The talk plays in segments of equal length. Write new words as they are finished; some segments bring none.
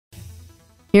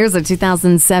Here's a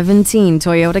 2017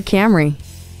 Toyota Camry.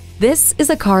 This is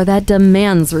a car that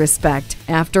demands respect.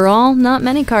 After all, not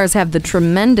many cars have the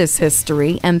tremendous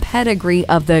history and pedigree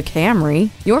of the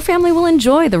Camry. Your family will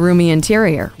enjoy the roomy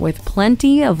interior with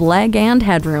plenty of leg and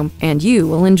headroom, and you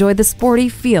will enjoy the sporty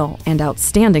feel and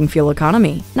outstanding fuel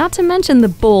economy, not to mention the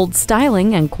bold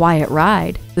styling and quiet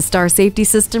ride. The Star Safety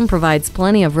System provides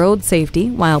plenty of road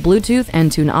safety, while Bluetooth,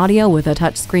 Entune audio with a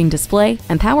touchscreen display,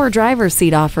 and power driver's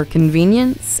seat offer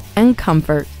convenience and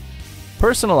comfort.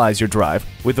 Personalize your drive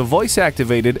with a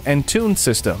voice-activated Entune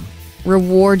system.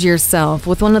 Reward yourself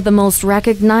with one of the most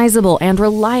recognizable and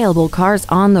reliable cars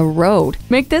on the road.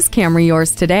 Make this Camry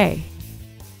yours today.